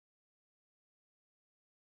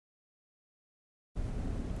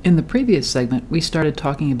In the previous segment, we started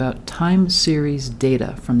talking about time series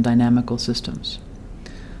data from dynamical systems.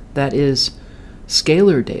 That is,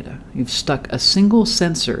 scalar data. You've stuck a single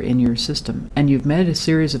sensor in your system, and you've made a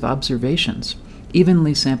series of observations,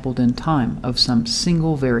 evenly sampled in time, of some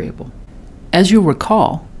single variable. As you'll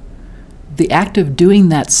recall, the act of doing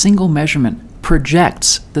that single measurement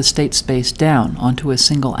projects the state space down onto a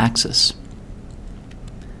single axis.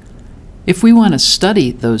 If we want to study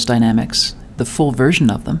those dynamics, the full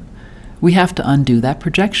version of them, we have to undo that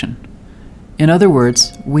projection. In other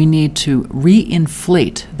words, we need to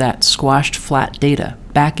re-inflate that squashed flat data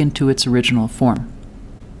back into its original form.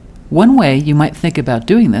 One way you might think about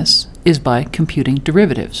doing this is by computing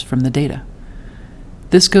derivatives from the data.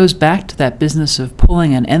 This goes back to that business of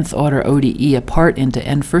pulling an nth order ODE apart into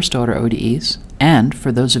n first order ODEs, and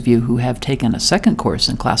for those of you who have taken a second course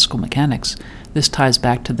in classical mechanics, this ties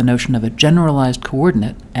back to the notion of a generalized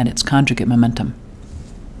coordinate and its conjugate momentum.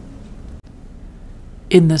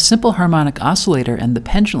 In the simple harmonic oscillator and the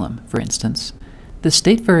pendulum, for instance, the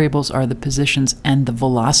state variables are the positions and the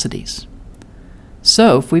velocities.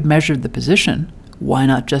 So if we've measured the position, why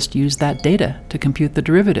not just use that data to compute the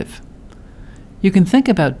derivative? You can think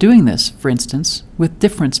about doing this, for instance, with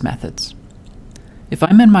difference methods. If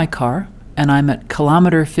I'm in my car and I'm at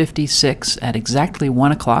kilometer 56 at exactly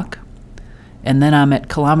 1 o'clock, and then I'm at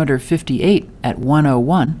kilometer 58 at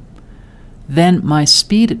 1:01, then my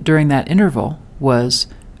speed during that interval was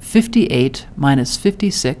 58 minus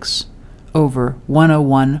 56 over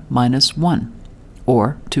 1:01 minus 1,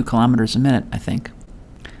 or 2 kilometers a minute, I think.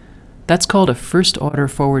 That's called a first-order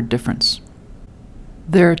forward difference.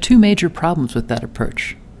 There are two major problems with that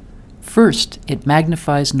approach. First, it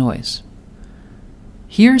magnifies noise.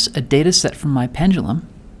 Here's a data set from my pendulum,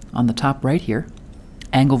 on the top right here,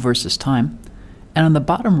 angle versus time, and on the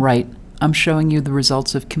bottom right, I'm showing you the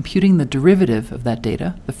results of computing the derivative of that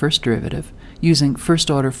data, the first derivative, using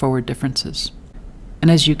first-order forward differences.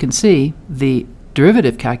 And as you can see, the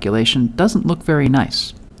derivative calculation doesn't look very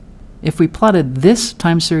nice. If we plotted this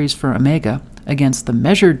time series for omega against the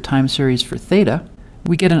measured time series for theta,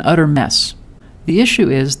 we get an utter mess. The issue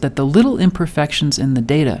is that the little imperfections in the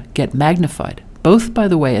data get magnified, both by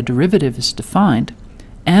the way a derivative is defined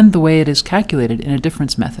and the way it is calculated in a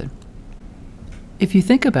difference method. If you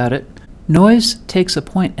think about it, noise takes a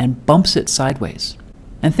point and bumps it sideways.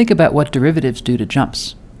 And think about what derivatives do to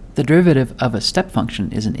jumps. The derivative of a step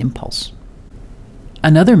function is an impulse.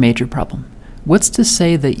 Another major problem. What's to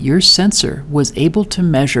say that your sensor was able to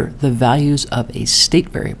measure the values of a state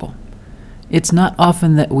variable? It's not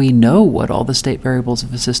often that we know what all the state variables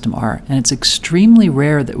of a system are, and it's extremely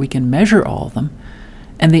rare that we can measure all of them,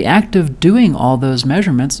 and the act of doing all those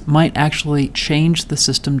measurements might actually change the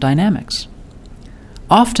system dynamics.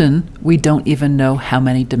 Often, we don't even know how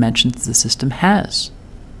many dimensions the system has.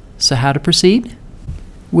 So how to proceed?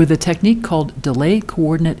 With a technique called delay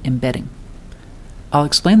coordinate embedding. I'll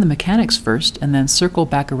explain the mechanics first and then circle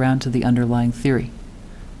back around to the underlying theory.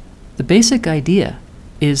 The basic idea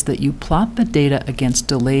is that you plot the data against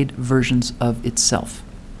delayed versions of itself.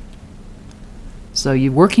 So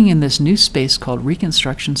you're working in this new space called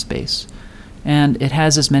Reconstruction space, and it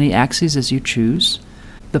has as many axes as you choose.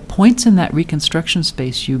 The points in that Reconstruction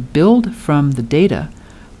space you build from the data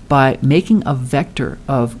by making a vector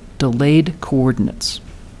of delayed coordinates.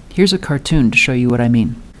 Here's a cartoon to show you what I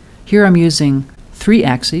mean. Here I'm using 3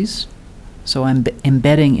 axes, so I'm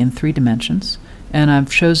embedding in 3 dimensions, and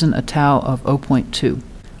I've chosen a tau of 0.2.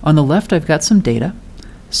 On the left I've got some data,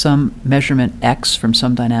 some measurement x from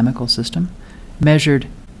some dynamical system, measured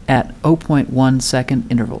at 0.1 second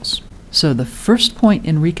intervals. So the first point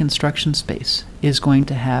in Reconstruction space is going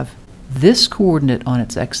to have this coordinate on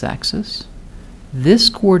its x-axis, this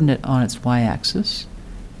coordinate on its y-axis,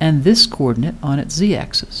 and this coordinate on its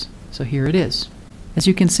z-axis. So here it is. As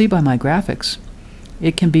you can see by my graphics,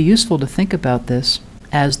 it can be useful to think about this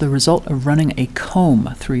as the result of running a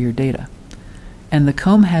comb through your data. And the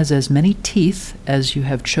comb has as many teeth as you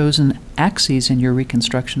have chosen axes in your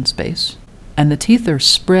Reconstruction space, and the teeth are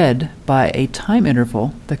spread by a time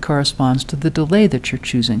interval that corresponds to the delay that you're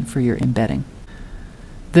choosing for your embedding.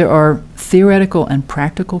 There are theoretical and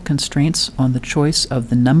practical constraints on the choice of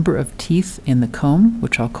the number of teeth in the comb,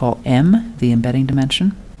 which I'll call m, the embedding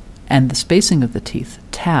dimension, and the spacing of the teeth,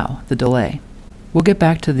 tau, the delay. We'll get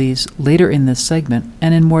back to these later in this segment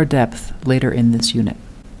and in more depth later in this unit.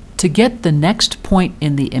 To get the next point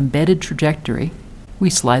in the embedded trajectory, we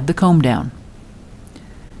slide the comb down.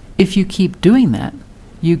 If you keep doing that,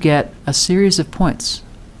 you get a series of points,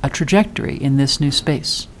 a trajectory in this new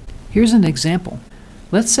space. Here's an example.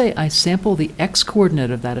 Let's say I sample the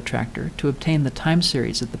x-coordinate of that attractor to obtain the time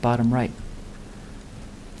series at the bottom right.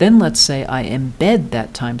 Then let's say I embed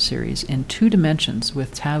that time series in 2 dimensions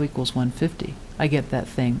with tau equals 150. I get that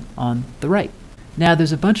thing on the right. Now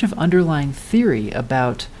there's a bunch of underlying theory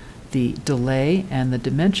about the delay and the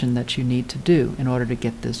dimension that you need to do in order to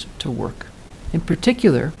get this to work. In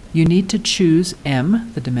particular, you need to choose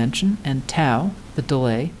m, the dimension, and tau, the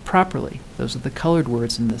delay, properly. Those are the colored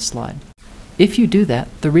words in this slide. If you do that,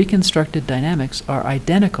 the reconstructed dynamics are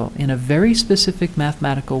identical in a very specific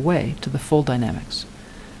mathematical way to the full dynamics.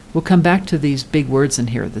 We'll come back to these big words in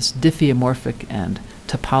here, this diffeomorphic and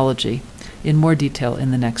topology, in more detail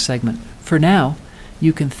in the next segment. For now,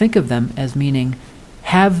 you can think of them as meaning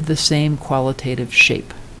have the same qualitative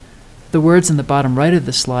shape. The words in the bottom right of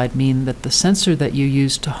the slide mean that the sensor that you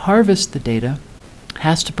use to harvest the data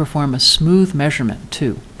has to perform a smooth measurement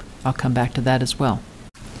too. I'll come back to that as well.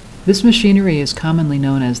 This machinery is commonly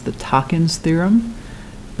known as the Takens theorem,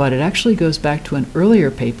 but it actually goes back to an earlier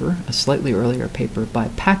paper, a slightly earlier paper by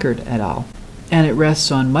Packard et al., and it rests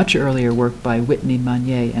on much earlier work by Whitney,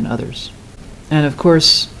 Magnier, and others. And of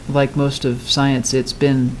course, like most of science, it's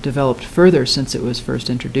been developed further since it was first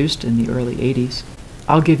introduced in the early 80s.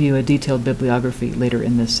 I'll give you a detailed bibliography later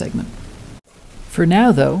in this segment. For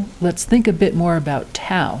now, though, let's think a bit more about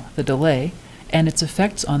tau, the delay, and its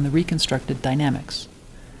effects on the reconstructed dynamics.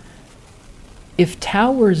 If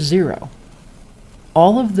tau were 0,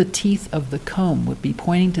 all of the teeth of the comb would be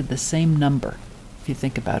pointing to the same number, if you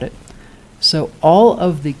think about it. So all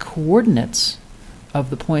of the coordinates of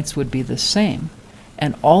the points would be the same,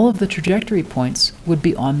 and all of the trajectory points would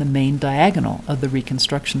be on the main diagonal of the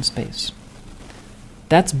reconstruction space.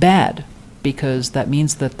 That's bad, because that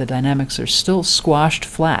means that the dynamics are still squashed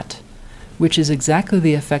flat, which is exactly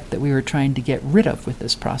the effect that we were trying to get rid of with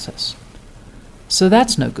this process. So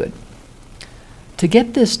that's no good. To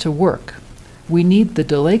get this to work, we need the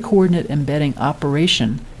delay coordinate embedding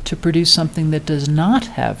operation to produce something that does not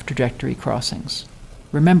have trajectory crossings.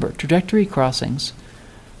 Remember, trajectory crossings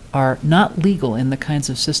are not legal in the kinds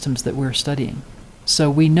of systems that we're studying. So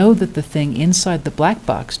we know that the thing inside the black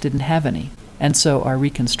box didn't have any, and so our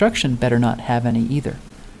reconstruction better not have any either.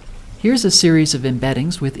 Here's a series of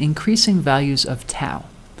embeddings with increasing values of tau.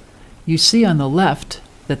 You see on the left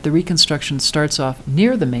that the reconstruction starts off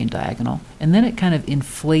near the main diagonal, and then it kind of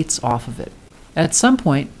inflates off of it. At some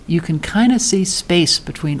point, you can kind of see space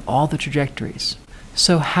between all the trajectories.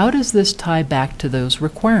 So how does this tie back to those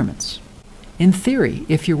requirements? In theory,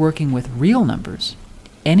 if you're working with real numbers,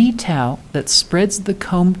 any tau that spreads the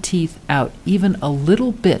comb teeth out even a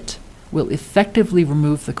little bit will effectively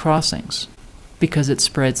remove the crossings, because it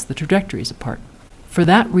spreads the trajectories apart. For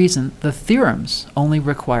that reason, the theorems only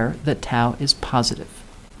require that tau is positive.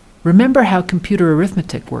 Remember how computer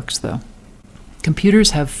arithmetic works, though.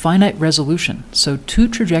 Computers have finite resolution, so 2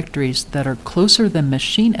 trajectories that are closer than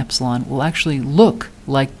machine epsilon will actually look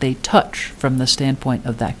like they touch from the standpoint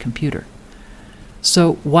of that computer.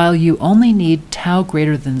 So while you only need tau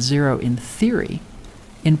greater than 0 in theory,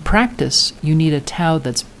 in practice you need a tau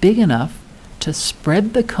that's big enough to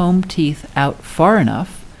spread the comb teeth out far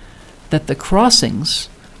enough that the crossings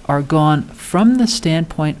are gone from the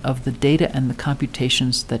standpoint of the data and the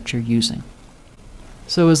computations that you're using.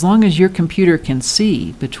 So as long as your computer can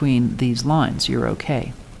see between these lines, you're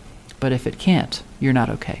okay. But if it can't, you're not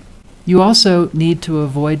okay. You also need to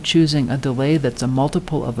avoid choosing a delay that's a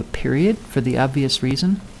multiple of a period for the obvious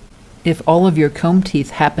reason. If all of your comb teeth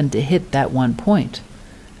happen to hit that one point,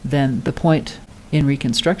 then the point in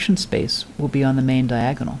reconstruction space will be on the main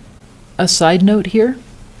diagonal. A side note here,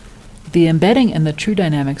 the embedding and the true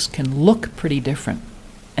dynamics can look pretty different,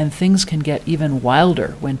 and things can get even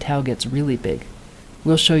wilder when tau gets really big.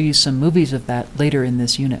 We'll show you some movies of that later in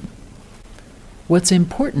this unit. What's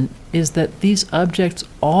important is that these objects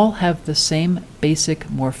all have the same basic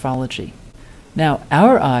morphology. Now,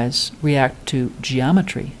 our eyes react to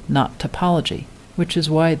geometry, not topology, which is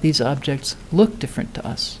why these objects look different to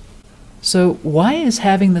us. So why is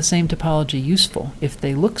having the same topology useful if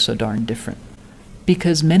they look so darn different?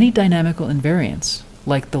 Because many dynamical invariants,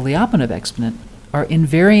 like the Lyapunov exponent, are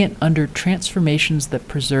invariant under transformations that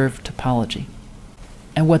preserve topology.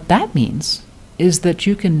 And what that means is that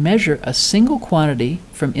you can measure a single quantity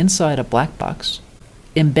from inside a black box,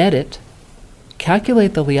 embed it,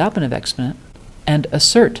 calculate the Lyapunov exponent, and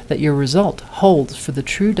assert that your result holds for the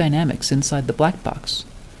true dynamics inside the black box,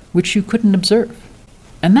 which you couldn't observe.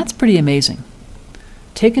 And that's pretty amazing.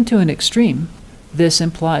 Taken to an extreme, this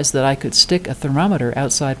implies that I could stick a thermometer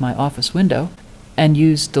outside my office window and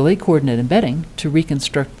use delay coordinate embedding to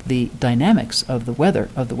reconstruct the dynamics of the weather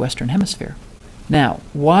of the Western Hemisphere. Now,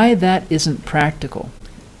 why that isn't practical?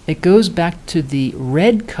 It goes back to the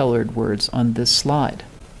red-colored words on this slide.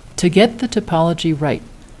 To get the topology right,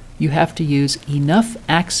 you have to use enough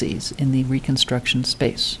axes in the reconstruction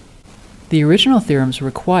space. The original theorems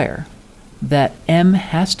require that m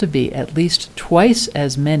has to be at least twice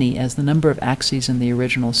as many as the number of axes in the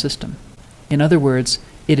original system. In other words,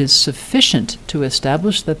 it is sufficient to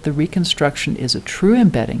establish that the reconstruction is a true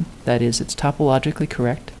embedding, that is, it's topologically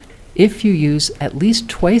correct, if you use at least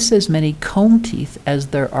twice as many comb teeth as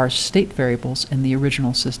there are state variables in the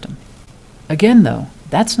original system. Again, though,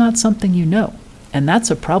 that's not something you know, and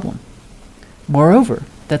that's a problem. Moreover,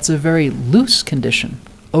 that's a very loose condition,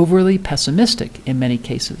 overly pessimistic in many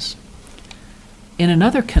cases. In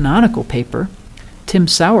another canonical paper, Tim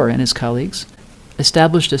Sauer and his colleagues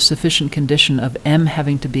established a sufficient condition of m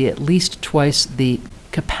having to be at least twice the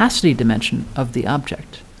capacity dimension of the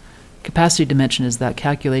object. Capacity dimension is that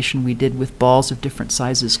calculation we did with balls of different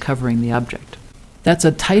sizes covering the object. That's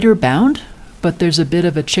a tighter bound, but there's a bit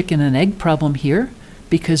of a chicken and egg problem here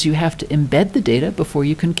because you have to embed the data before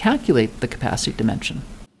you can calculate the capacity dimension.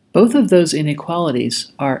 Both of those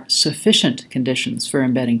inequalities are sufficient conditions for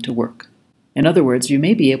embedding to work. In other words, you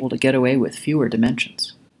may be able to get away with fewer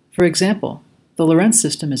dimensions. For example, the Lorentz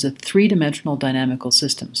system is a three-dimensional dynamical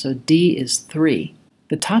system, so D is 3.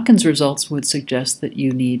 The Takens results would suggest that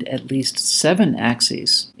you need at least 7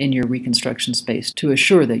 axes in your reconstruction space to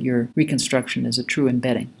assure that your reconstruction is a true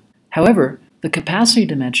embedding. However, the capacity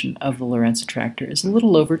dimension of the Lorentz attractor is a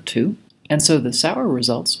little over 2, and so the Sauer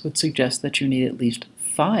results would suggest that you need at least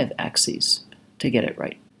 5 axes to get it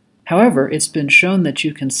right. However, it's been shown that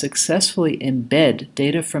you can successfully embed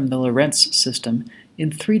data from the Lorentz system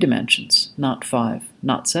in 3 dimensions, not 5,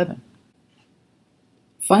 not 7.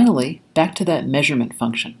 Finally, back to that measurement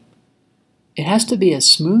function. It has to be a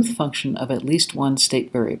smooth function of at least one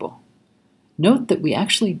state variable. Note that we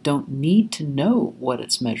actually don't need to know what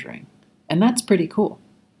it's measuring, and that's pretty cool.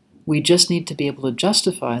 We just need to be able to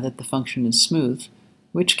justify that the function is smooth,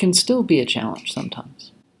 which can still be a challenge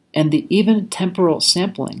sometimes. And the even temporal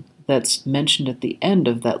sampling that's mentioned at the end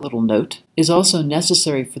of that little note is also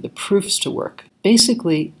necessary for the proofs to work.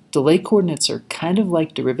 Basically, delay coordinates are kind of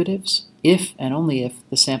like derivatives, if and only if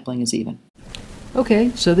the sampling is even.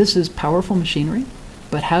 Okay, so this is powerful machinery,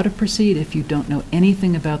 but how to proceed if you don't know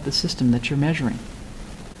anything about the system that you're measuring?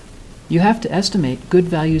 You have to estimate good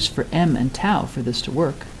values for m and tau for this to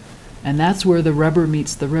work, and that's where the rubber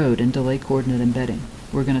meets the road in delay coordinate embedding.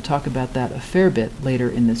 We're going to talk about that a fair bit later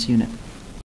in this unit.